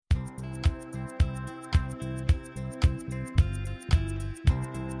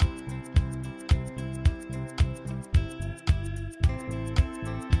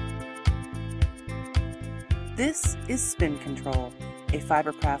This is Spin Control, a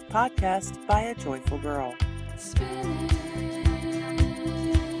Fibercraft podcast by a joyful girl. Spinning,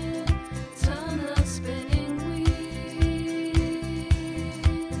 turn the spinning wheel.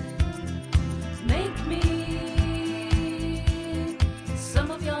 Make me some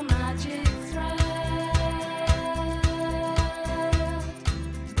of your magic thread.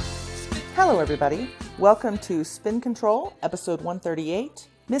 Hello, everybody. Welcome to Spin Control, episode 138,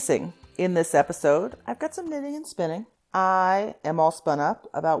 Missing. In this episode, I've got some knitting and spinning. I am all spun up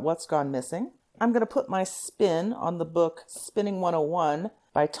about what's gone missing. I'm going to put my spin on the book Spinning 101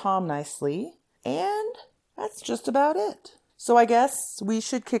 by Tom Nicely, and that's just about it. So I guess we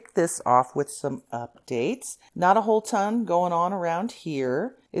should kick this off with some updates. Not a whole ton going on around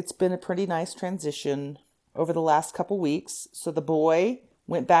here. It's been a pretty nice transition over the last couple weeks. So the boy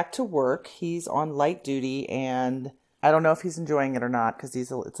went back to work. He's on light duty, and I don't know if he's enjoying it or not because it's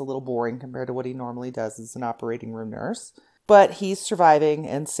a little boring compared to what he normally does as an operating room nurse. But he's surviving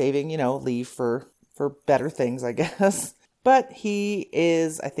and saving, leave for better things, I guess. But he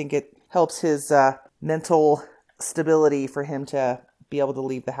is, I think it helps his mental stability for him to be able to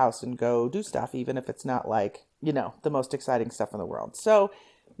leave the house and go do stuff, even if it's not like, the most exciting stuff in the world. So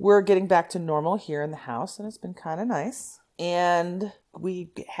we're getting back to normal here in the house, and it's been kind of nice. And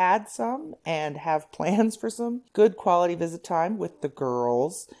we had some and have plans for some good quality visit time with the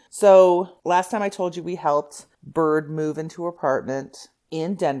girls. So last time I told you we helped Bird move into an apartment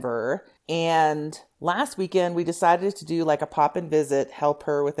in Denver. And last weekend we decided to do like a pop-in visit, help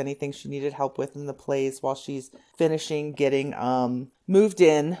her with anything she needed help with in the place while she's finishing getting moved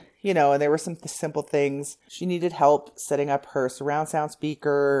in, and there were some simple things. She needed help setting up her surround sound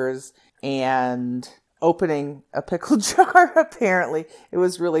speakers and opening a pickle jar, apparently. It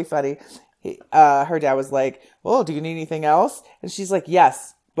was really funny. Her dad was like, "Oh, do you need anything else?" And she's like,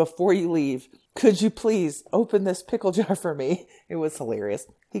 "Yes, before you leave, could you please open this pickle jar for me?" It was hilarious.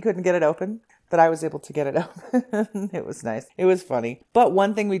 He couldn't get it open, but I was able to get it open. It was nice. It was funny. But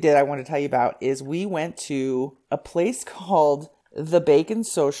one thing we did I want to tell you about is we went to a place called The Bacon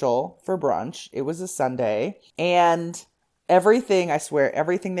Social for brunch. It was a Sunday, and everything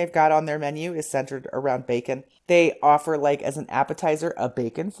they've got on their menu is centered around bacon. They offer, like, as an appetizer, a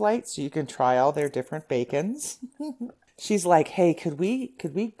bacon flight, so you can try all their different bacons. She's like, "Hey, could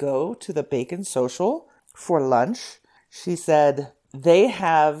we go to the Bacon Social for lunch?" She said, "They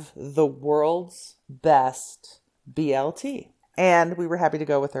have the world's best BLT." And we were happy to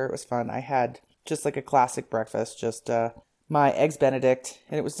go with her. It was fun. I had just like a classic breakfast, just my Eggs Benedict,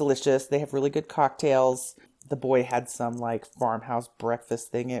 and it was delicious. They have really good cocktails. The boy had some like farmhouse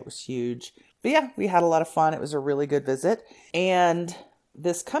breakfast thing. It was huge. But yeah, we had a lot of fun. It was a really good visit. And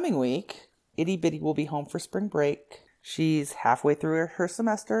this coming week, Itty Bitty will be home for spring break. She's halfway through her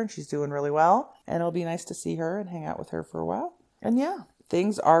semester and she's doing really well. And it'll be nice to see her and hang out with her for a while. And yeah,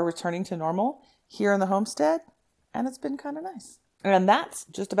 things are returning to normal here in the homestead. And it's been kind of nice. And that's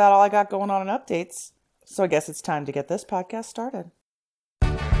just about all I got going on in updates. So I guess it's time to get this podcast started.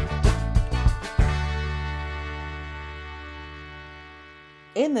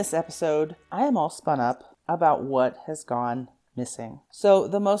 In this episode, I am all spun up about what has gone missing. So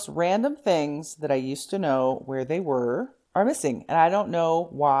the most random things that I used to know where they were are missing, and I don't know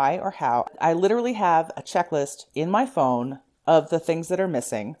why or how. I literally have a checklist in my phone of the things that are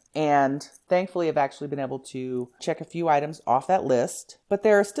missing, and thankfully I've actually been able to check a few items off that list, but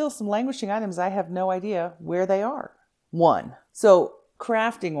there are still some languishing items I have no idea where they are. One, so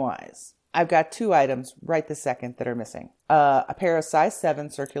crafting wise, I've got 2 items right this second that are missing. A pair of size 7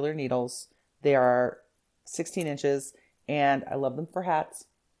 circular needles. They are 16 inches, and I love them for hats.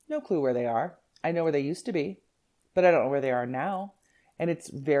 No clue where they are. I know where they used to be, but I don't know where they are now. And it's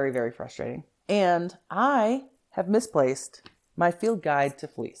very, very frustrating. And I have misplaced my field guide to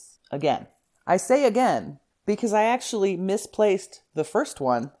fleece. Again. I say again because I actually misplaced the first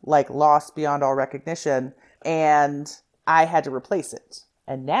one, like lost beyond all recognition, and I had to replace it.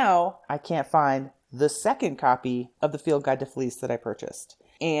 And now I can't find the second copy of the Field Guide to Fleece that I purchased.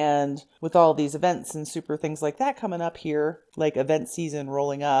 And with all these events and super things like that coming up here, like event season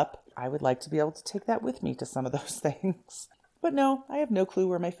rolling up, I would like to be able to take that with me to some of those things. But no, I have no clue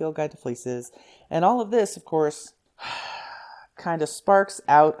where my Field Guide to Fleece is. And all of this, of course, kind of sparks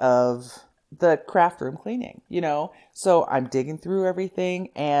out of the craft room cleaning, So I'm digging through everything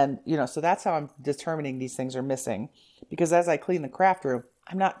and, so that's how I'm determining these things are missing. Because as I clean the craft room,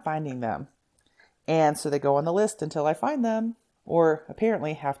 I'm not finding them. And so they go on the list until I find them, or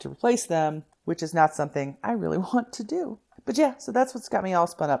apparently have to replace them, which is not something I really want to do. But yeah, so that's what's got me all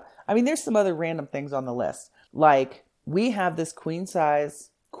spun up. I mean, there's some other random things on the list. Like, we have this queen size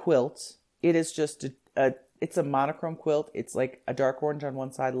quilt. It is just a it's a monochrome quilt. It's like a dark orange on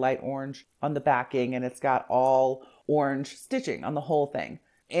one side, light orange on the backing, and it's got all orange stitching on the whole thing.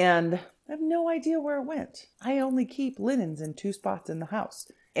 And I have no idea where it went. I only keep linens in 2 spots in the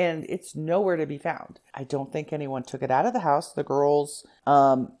house, and it's nowhere to be found. I don't think anyone took it out of the house. The girls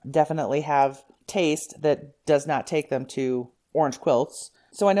definitely have taste that does not take them to orange quilts.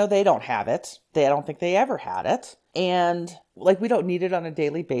 So I know they don't have it. I don't think they ever had it. And like, we don't need it on a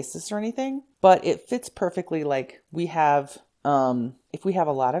daily basis or anything, but it fits perfectly. Like, we have, if we have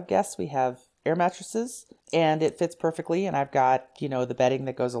a lot of guests, we have air mattresses, and it fits perfectly. And I've got, the bedding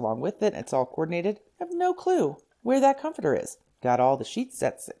that goes along with it. It's all coordinated. I have no clue where that comforter is. Got all the sheet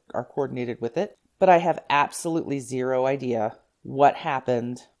sets that are coordinated with it, but I have absolutely zero idea what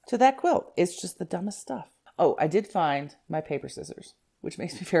happened to that quilt. It's just the dumbest stuff. Oh, I did find my paper scissors, which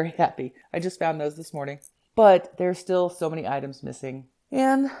makes me very happy. I just found those this morning, but there's still so many items missing,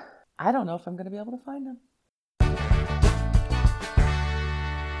 and I don't know if I'm going to be able to find them.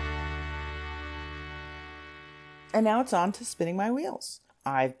 And now it's on to spinning my wheels.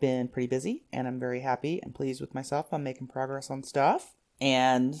 I've been pretty busy, and I'm very happy and pleased with myself. I'm making progress on stuff,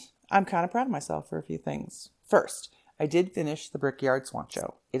 and I'm kind of proud of myself for a few things. First, I did finish the Brickyard Swan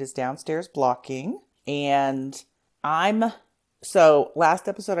Show. It is downstairs blocking, and so last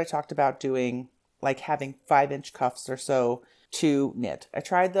episode I talked about doing, like, having 5-inch cuffs or so to knit. I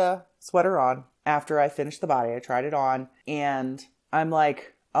tried the sweater on after I finished the body. I tried it on, and I'm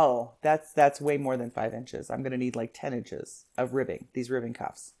like, oh, that's way more than 5 inches. I'm going to need like 10 inches of ribbing, these ribbing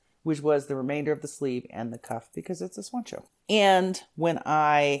cuffs, which was the remainder of the sleeve and the cuff because it's a swan show. And when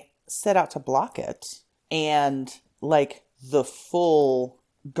I set out to block it, and like the full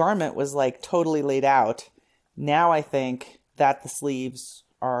garment was like totally laid out, now I think that the sleeves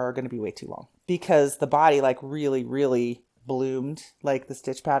are going to be way too long because the body like really, really bloomed, like the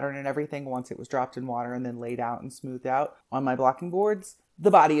stitch pattern and everything, once it was dropped in water and then laid out and smoothed out on my blocking boards. The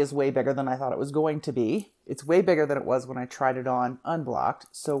body is way bigger than I thought it was going to be. It's way bigger than it was when I tried it on unblocked.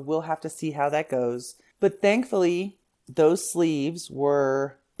 So we'll have to see how that goes. But thankfully, those sleeves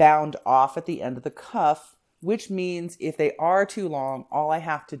were bound off at the end of the cuff, which means if they are too long, all I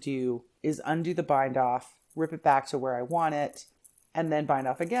have to do is undo the bind off, rip it back to where I want it, and then bind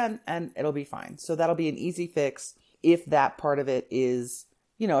off again, and it'll be fine. So that'll be an easy fix if that part of it is,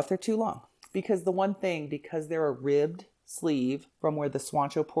 if they're too long. Because the one thing, because they're a ribbed sleeve from where the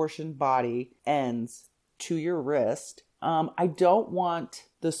swancho portion body ends to your wrist, I don't want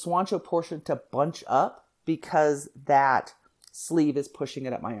the swancho portion to bunch up because that sleeve is pushing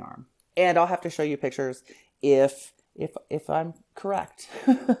it up my arm. And I'll have to show you pictures if I'm correct.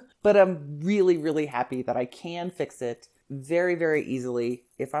 But I'm really, really happy that I can fix it very, very easily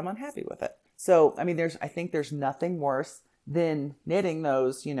if I'm unhappy with it. So, I mean, I think there's nothing worse than knitting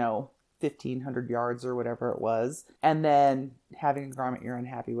those, 1,500 yards or whatever it was, and then having a garment you're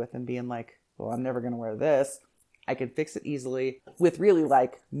unhappy with and being like, well, I'm never going to wear this. I can fix it easily with really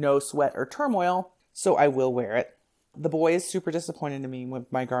like no sweat or turmoil, so I will wear it. The boy is super disappointed in me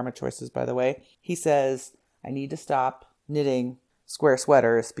with my garment choices, by the way. He says I need to stop knitting square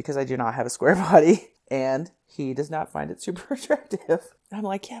sweaters because I do not have a square body, and he does not find it super attractive. I'm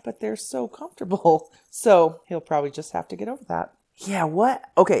like, yeah, but they're so comfortable. So he'll probably just have to get over that. Yeah, what?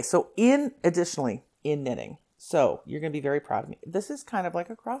 Okay, so additionally in knitting, so you're going to be very proud of me. This is kind of like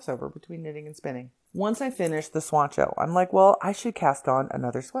a crossover between knitting and spinning. Once I finished the swancho, I'm like, well, I should cast on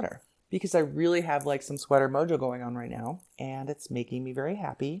another sweater because I really have like some sweater mojo going on right now, and it's making me very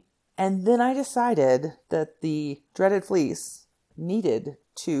happy. And then I decided that the dreaded fleece needed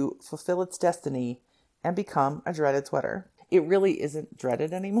to fulfill its destiny and become a dreaded sweater. It really isn't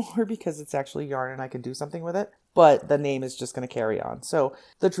dreaded anymore because it's actually yarn and I can do something with it, but the name is just going to carry on. So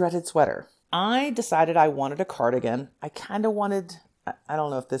the dreaded sweater. I decided I wanted a cardigan. I kind of wanted, I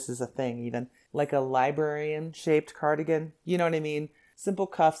don't know if this is a thing even, like a librarian shaped cardigan. You know what I mean? Simple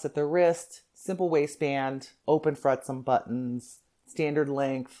cuffs at the wrist, simple waistband, open front, some buttons, standard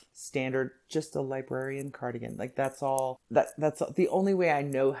length, standard, just a librarian cardigan. Like that's all, that's the only way I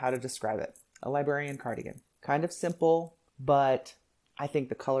know how to describe it. A librarian cardigan. Kind of simple, but I think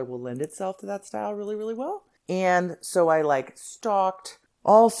the color will lend itself to that style really, really well. And so I like stalked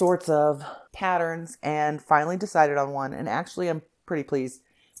all sorts of patterns and finally decided on one. And actually I'm pretty pleased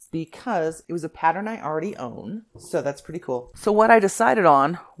because it was a pattern I already own. So that's pretty cool. So what I decided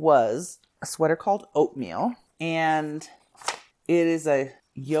on was a sweater called Oatmeal. And it is a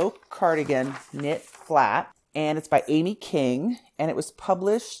yoke cardigan knit flat. And it's by Amy King. And it was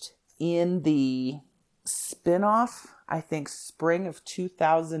published in the spin-off, I think, spring of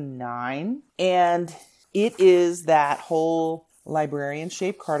 2009. And it is that whole librarian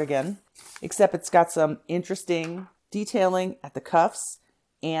shaped cardigan. except it's got some interesting detailing at the cuffs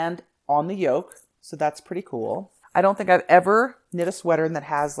and on the yoke. So that's pretty cool. I don't think I've ever knit a sweater that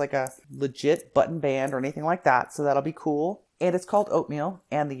has like a legit button band or anything like that. So that'll be cool. And it's called Oatmeal.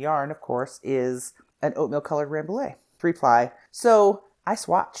 And the yarn, of course, is an oatmeal colored Rambouillet 3-ply. So I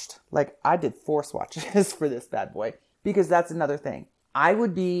swatched. Like I did 4 swatches for this bad boy. Because that's another thing. I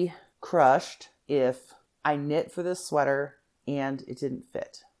would be crushed if I knit for this sweater and it didn't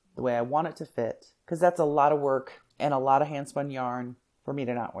fit the way I want it to fit. Because that's a lot of work and a lot of hand spun yarn for me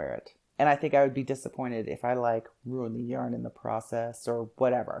to not wear it. And I think I would be disappointed if I like ruined the yarn in the process or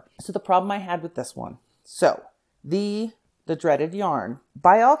whatever. So the problem I had with this one. So the dreaded yarn,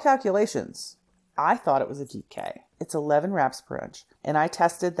 by all calculations, I thought it was a DK. It's 11 wraps per inch. And I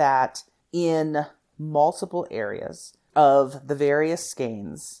tested that in multiple areas of the various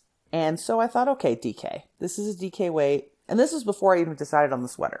skeins. And so I thought, okay, DK. This is a DK weight. And this was before I even decided on the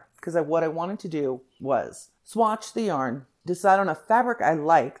sweater. Because what I wanted to do was swatch the yarn, decide on a fabric I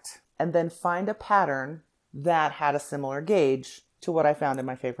liked, and then find a pattern that had a similar gauge to what I found in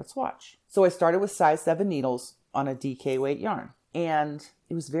my favorite swatch. So I started with size 7 needles on a DK weight yarn. And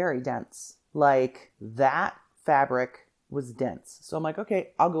it was very dense. Like that fabric was dense. So I'm like,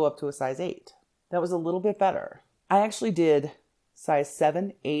 okay, I'll go up to a size 8. That was a little bit better. I actually did size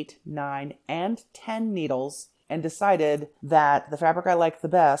 7, 8, 9, and 10 needles and decided that the fabric I liked the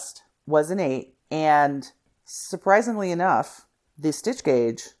best was an 8. And surprisingly enough, the stitch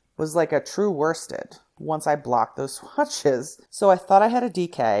gauge was like a true worsted once I blocked those swatches. So I thought I had a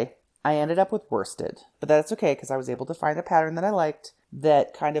DK. I ended up with worsted, but that's okay because I was able to find a pattern that I liked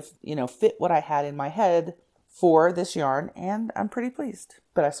that kind of, fit what I had in my head for this yarn, and I'm pretty pleased.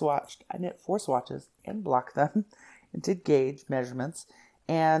 But I swatched. I knit 4 swatches and blocked them and did gauge measurements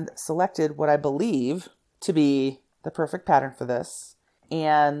and selected what I believe to be the perfect pattern for this.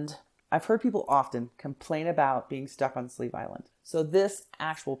 And I've heard people often complain about being stuck on Sleeve Island. So this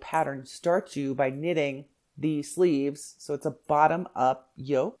actual pattern starts you by knitting the sleeves. So it's a bottom up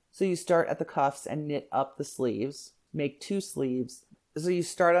yoke. So you start at the cuffs and knit up the sleeves, make 2 sleeves. So you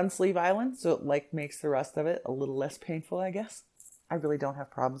start on Sleeve Island. So it makes the rest of it a little less painful, I guess. I really don't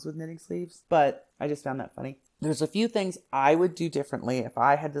have problems with knitting sleeves, but I just found that funny. There's a few things I would do differently if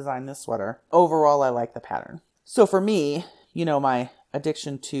I had designed this sweater. Overall, I like the pattern. So for me, my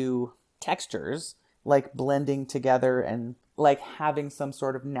addiction to textures, like blending together and like having some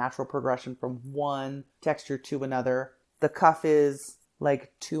sort of natural progression from one texture to another. The cuff is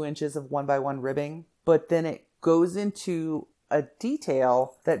like 2 inches of 1x1 ribbing, but then it goes into a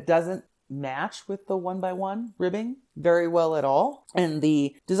detail that doesn't match with the 1x1 ribbing very well at all. And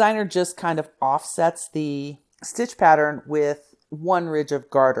the designer just kind of offsets the stitch pattern with 1 ridge of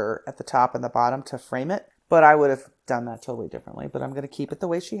garter at the top and the bottom to frame it. But I would have done that totally differently. But I'm going to keep it the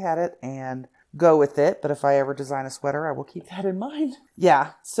way she had it and go with it. But if I ever design a sweater, I will keep that in mind.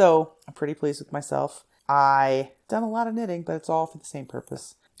 Yeah, so I'm pretty pleased with myself. I've done a lot of knitting, but it's all for the same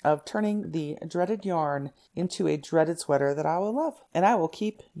purpose of turning the dreaded yarn into a dreaded sweater that I will love. And I will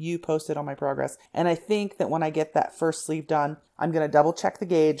keep you posted on my progress. And I think that when I get that first sleeve done, I'm going to double check the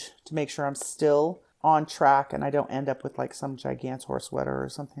gauge to make sure I'm still on track and I don't end up with like some Gigantor sweater or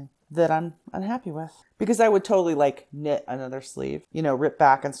something that I'm unhappy with. Because I would totally knit another sleeve, rip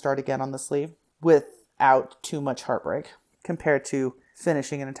back and start again on the sleeve without too much heartbreak compared to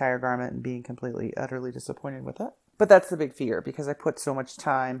finishing an entire garment and being completely, utterly disappointed with it. But that's the big fear because I put so much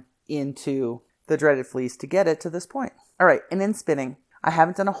time into the dreaded fleece to get it to this point. All right, and in spinning, I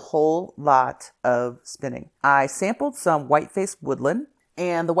haven't done a whole lot of spinning. I sampled some Whiteface Woodland,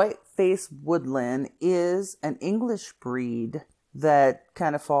 and the Whiteface Woodland is an English breed that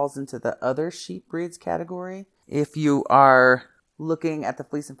kind of falls into the other sheep breeds category. If you are looking at the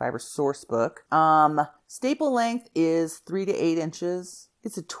Fleece and Fiber source book, staple length is 3 to 8 inches.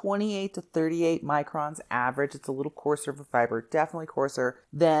 It's a 28 to 38 microns average. It's a little coarser of a fiber, definitely coarser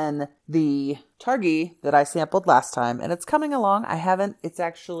than the Targhee that I sampled last time. And it's coming along.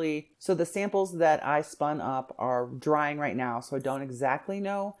 So the samples that I spun up are drying right now. So I don't exactly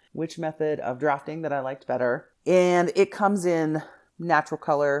know which method of drafting that I liked better. And it comes in natural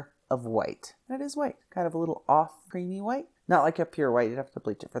color of white. And it is white, kind of a little off creamy white. Not like a pure white, you'd have to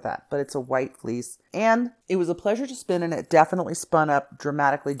bleach it for that, but it's a white fleece. And it was a pleasure to spin, and it definitely spun up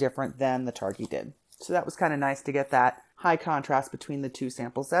dramatically different than the Targhee did. So that was kind of nice to get that high contrast between the 2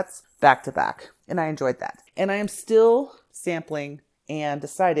 sample sets back to back. And I enjoyed that. And I am still sampling and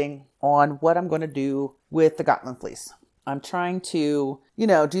deciding on what I'm going to do with the Gotland fleece. I'm trying to,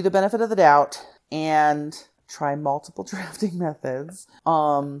 do the benefit of the doubt and try multiple drafting methods.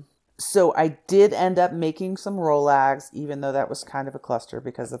 So I did end up making some Rolags, even though that was kind of a cluster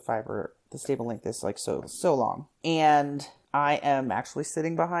because the stable length is like so long. And I am actually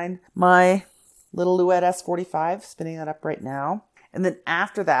sitting behind my little Louette S45, spinning that up right now. And then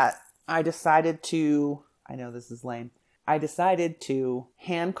after that, I decided to, I know this is lame, I decided to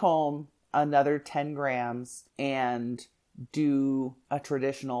hand comb another 10 grams and do a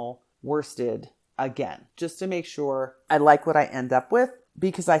traditional worsted again, just to make sure I like what I end up with,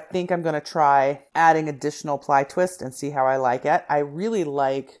 because I think I'm going to try adding additional ply twist and see how I like it. I really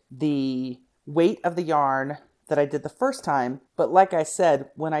like the weight of the yarn that I did the first time, but like I said,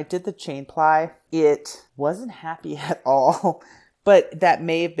 when I did the chain ply, it wasn't happy at all. But that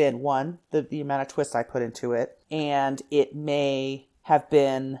may have been one, the amount of twist I put into it, and it may have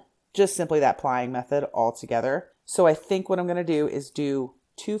been just simply that plying method altogether. So I think what I'm going to do is do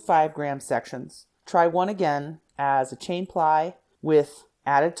 2 5-gram sections, try one again as a chain ply with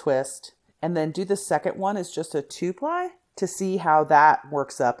added twist, and then do the second one as just a 2 ply to see how that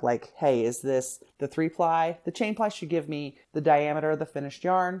works up. Like, hey, is this the 3 ply? The chain ply should give me the diameter of the finished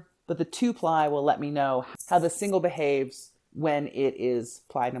yarn, but the 2 ply will let me know how the single behaves when it is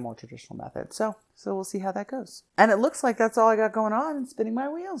plied in a more traditional method. So we'll see how that goes. And it looks like that's all I got going on in spinning my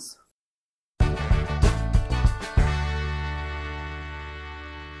wheels.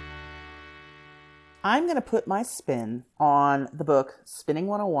 I'm going to put my spin on the book Spinning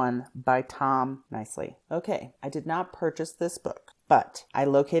 101 by Tom Nicely. Okay, I did not purchase this book, but I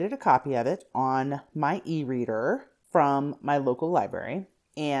located a copy of it on my e-reader from my local library,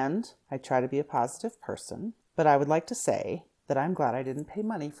 and I try to be a positive person, but I would like to say that I'm glad I didn't pay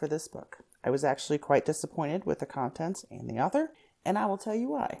money for this book. I was actually quite disappointed with the contents and the author, and I will tell you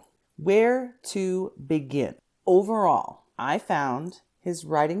why. Where to begin? Overall, I found his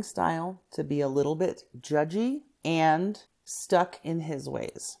writing style to be a little bit judgy and stuck in his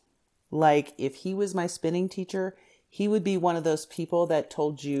ways. Like, if he was my spinning teacher, he would be one of those people that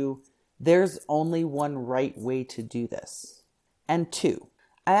told you there's only one right way to do this. And 2,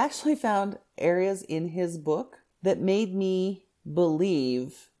 I actually found areas in his book that made me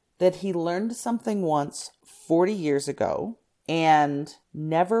believe that he learned something once 40 years ago and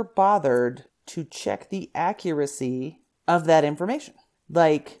never bothered to check the accuracy of that information.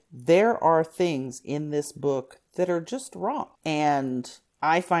 Like, there are things in this book that are just wrong. And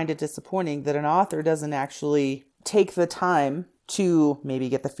I find it disappointing that an author doesn't actually take the time to maybe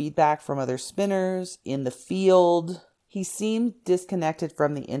get the feedback from other spinners in the field. He seemed disconnected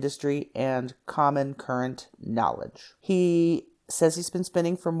from the industry and common current knowledge. He says he's been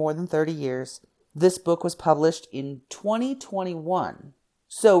spinning for more than 30 years. This book was published in 2021,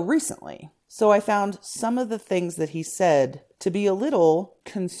 so recently. So I found some of the things that he said to be a little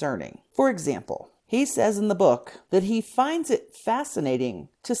concerning. For example, he says in the book that he finds it fascinating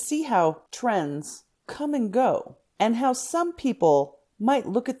to see how trends come and go, and how some people might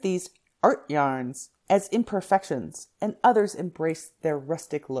look at these art yarns as imperfections and others embrace their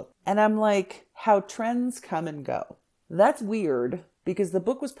rustic look. And I'm like, how trends come and go. That's weird, because the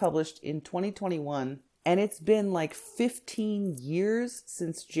book was published in 2021 and it's been like 15 years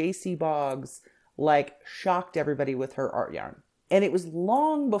since JC Boggs shocked everybody with her art yarn. And it was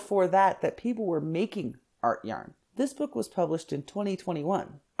long before that people were making art yarn. This book was published in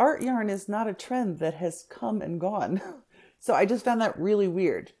 2021. Art yarn is not a trend that has come and gone. So I just found that really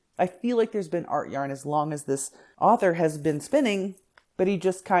weird. I feel like there's been art yarn as long as this author has been spinning, but he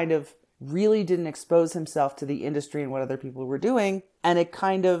just kind of really didn't expose himself to the industry and what other people were doing. And it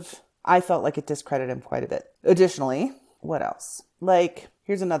I felt like it discredited him quite a bit. Additionally, what else?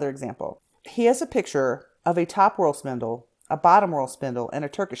 Here's another example. He has a picture of a top roll spindle, a bottom roll spindle, and a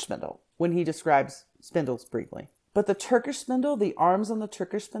Turkish spindle when he describes spindles briefly. But the Turkish spindle, the arms on the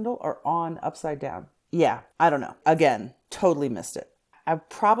Turkish spindle are on upside down. Yeah, I don't know. Again, totally missed it. I've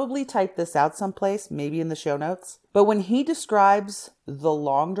probably typed this out someplace, maybe in the show notes. But when he describes the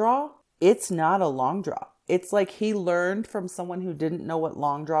long draw, it's not a long draw. It's like he learned from someone who didn't know what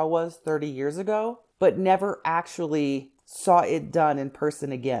long draw was 30 years ago, but never actually saw it done in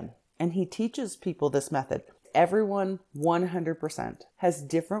person again. And he teaches people this method. Everyone 100% has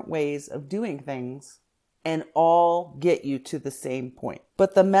different ways of doing things and all get you to the same point.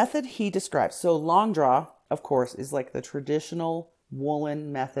 But the method he describes, so long draw, of course, is like the traditional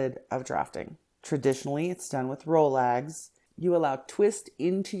woolen method of drafting. Traditionally, it's done with Rolags. You allow twist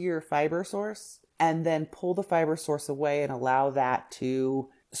into your fiber source and then pull the fiber source away and allow that to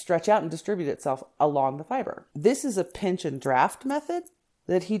stretch out and distribute itself along the fiber. This is a pinch and draft method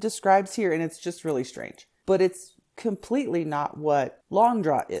that he describes here, and it's just really strange. But it's completely not what long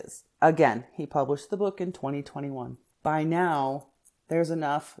draw is. Again, he published the book in 2021. By now, There's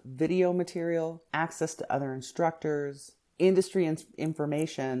enough video material, access to other instructors, industry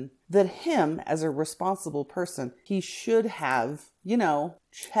information that him, as a responsible person, he should have,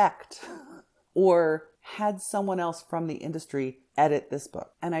 checked or had someone else from the industry edit this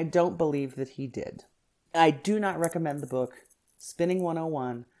book. And I don't believe that he did. I do not recommend the book Spinning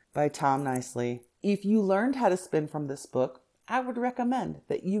 101 by Tom Nicely. If you learned how to spin from this book, I would recommend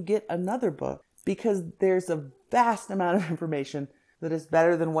that you get another book, because there's a vast amount of information that is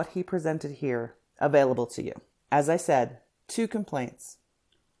better than what he presented here available to you. As I said, 2 complaints.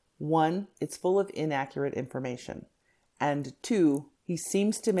 1, it's full of inaccurate information. And 2, he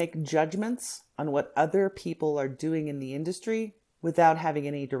seems to make judgments on what other people are doing in the industry without having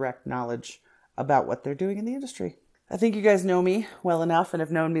any direct knowledge about what they're doing in the industry. I think you guys know me well enough and have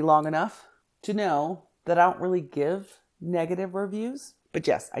known me long enough to know that I don't really give negative reviews. But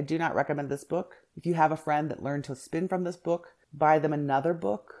yes, I do not recommend this book. If you have a friend that learned to spin from this book, buy them another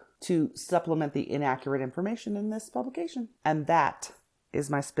book to supplement the inaccurate information in this publication. And that is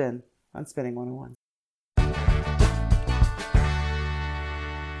my spin on Spinning 101.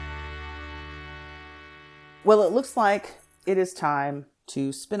 Well, it looks like it is time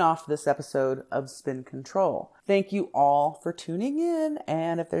to spin off this episode of Spin Control. Thank you all for tuning in.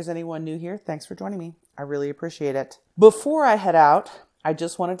 And if there's anyone new here, thanks for joining me. I really appreciate it. Before I head out, I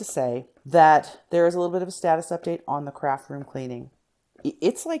just wanted to say that there is a little bit of a status update on the craft room cleaning.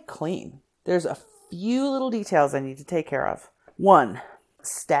 It's like clean. There's a few little details I need to take care of. 1,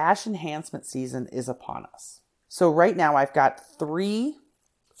 stash enhancement season is upon us. So right now I've got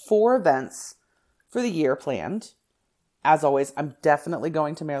 4 events for the year planned. As always, I'm definitely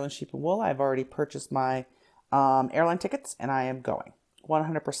going to Maryland Sheep and Wool. I've already purchased my airline tickets and I am going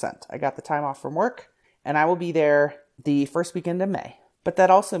 100%. I got the time off from work and I will be there the first weekend of May. But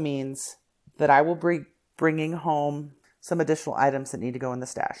that also means that I will be bringing home some additional items that need to go in the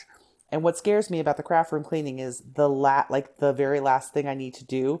stash. And what scares me about the craft room cleaning is the very last thing I need to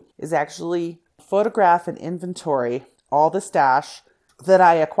do is actually photograph and inventory all the stash that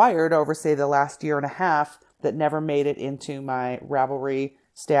I acquired over, say, the last year and a half that never made it into my Ravelry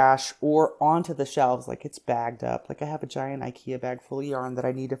stash or onto the shelves. Like, it's bagged up. Like, I have a giant IKEA bag full of yarn that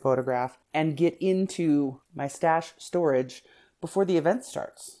I need to photograph and get into my stash storage before the event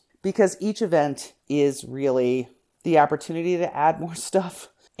starts. Because each event is really the opportunity to add more stuff.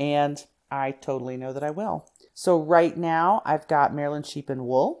 And I totally know that I will. So right now I've got Maryland Sheep and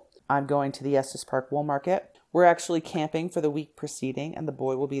Wool. I'm going to the Estes Park Wool Market. We're actually camping for the week preceding and the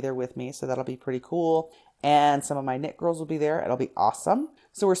boy will be there with me. So that'll be pretty cool. And some of my knit girls will be there. It'll be awesome.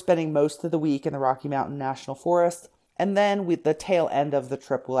 So we're spending most of the week in the Rocky Mountain National Forest. And then the tail end of the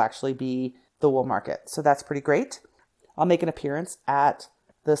trip will actually be the wool market. So that's pretty great. I'll make an appearance at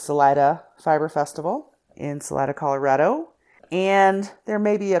the Salida Fiber Festival in Salida, Colorado. And there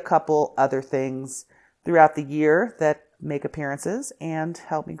may be a couple other things throughout the year that make appearances and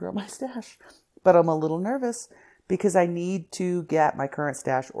help me grow my stash. But I'm a little nervous because I need to get my current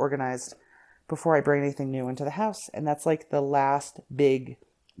stash organized before I bring anything new into the house. And that's like the last big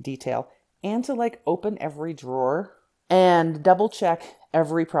detail. And to open every drawer and double check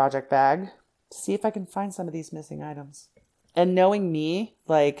every project bag to see if I can find some of these missing items. And knowing me,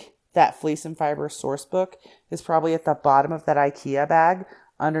 that Fleece and Fiber source book is probably at the bottom of that IKEA bag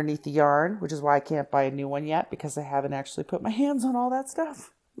underneath the yarn, which is why I can't buy a new one yet because I haven't actually put my hands on all that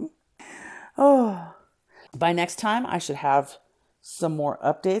stuff. Oh, by next time I should have some more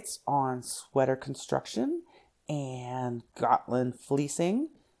updates on sweater construction and Gotland fleecing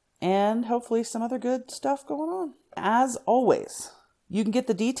and hopefully some other good stuff going on. As always, you can get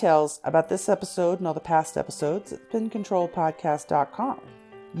the details about this episode and all the past episodes at spincontrolpodcast.com.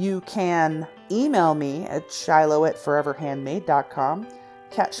 You can email me at shiloh@foreverhandmade.com.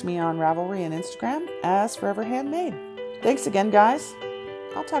 Catch me on Ravelry and Instagram as Forever Handmade. Thanks again, guys.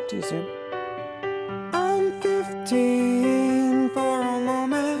 I'll talk to you soon. I'm 15 for a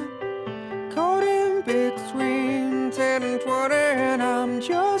moment, caught in between 10 and 20, and I'm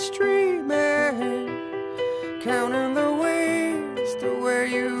just dreaming, counting the ways to where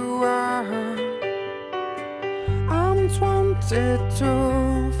you are. I'm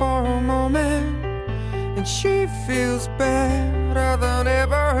 22 for a moment, and she feels better than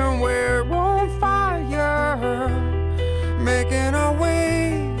ever, and we're on fire, making our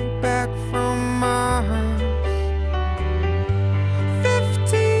way back from Mars.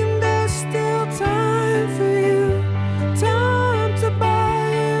 15, there's still time for you, time to buy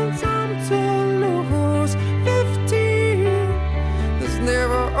and time to lose. 15, there's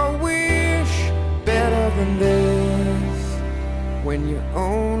never a wish better than this, when you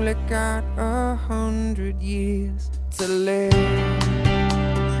own only got 100 years to live.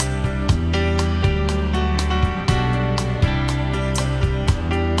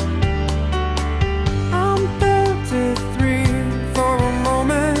 I'm 33 for a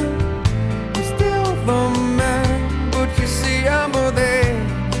moment. I'm still the man, but you see I'm a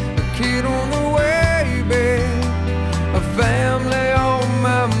kid on the way, babe. A family on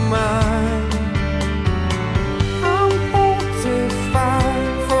my mind. I'm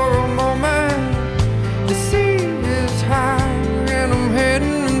 45 for a moment. The sea is high and I'm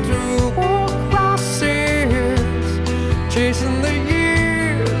heading to a crisis, chasing the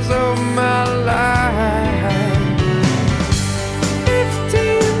years of my life.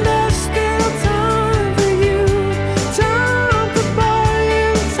 15, there's still time for you. Time to buy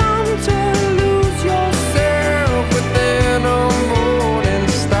and time to lose yourself within a morning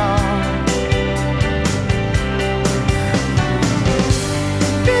star.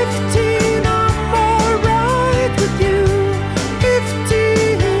 15, I'm alright with you.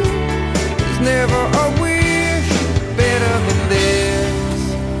 15, there's never a wish better than this.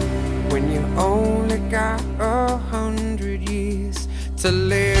 When you only got 100 years to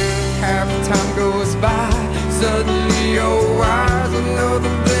live, half time goes by. Suddenly you're wise,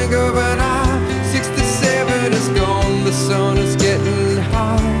 another blink of an eye. 67 is gone, the sun is getting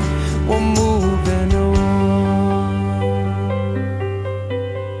high. We're moving on.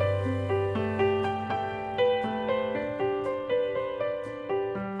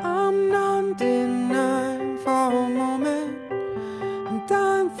 I'm 99 for a moment. I'm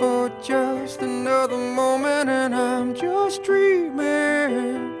dying for just another moment, and I'm just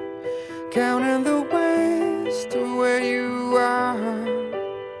dreaming, counting the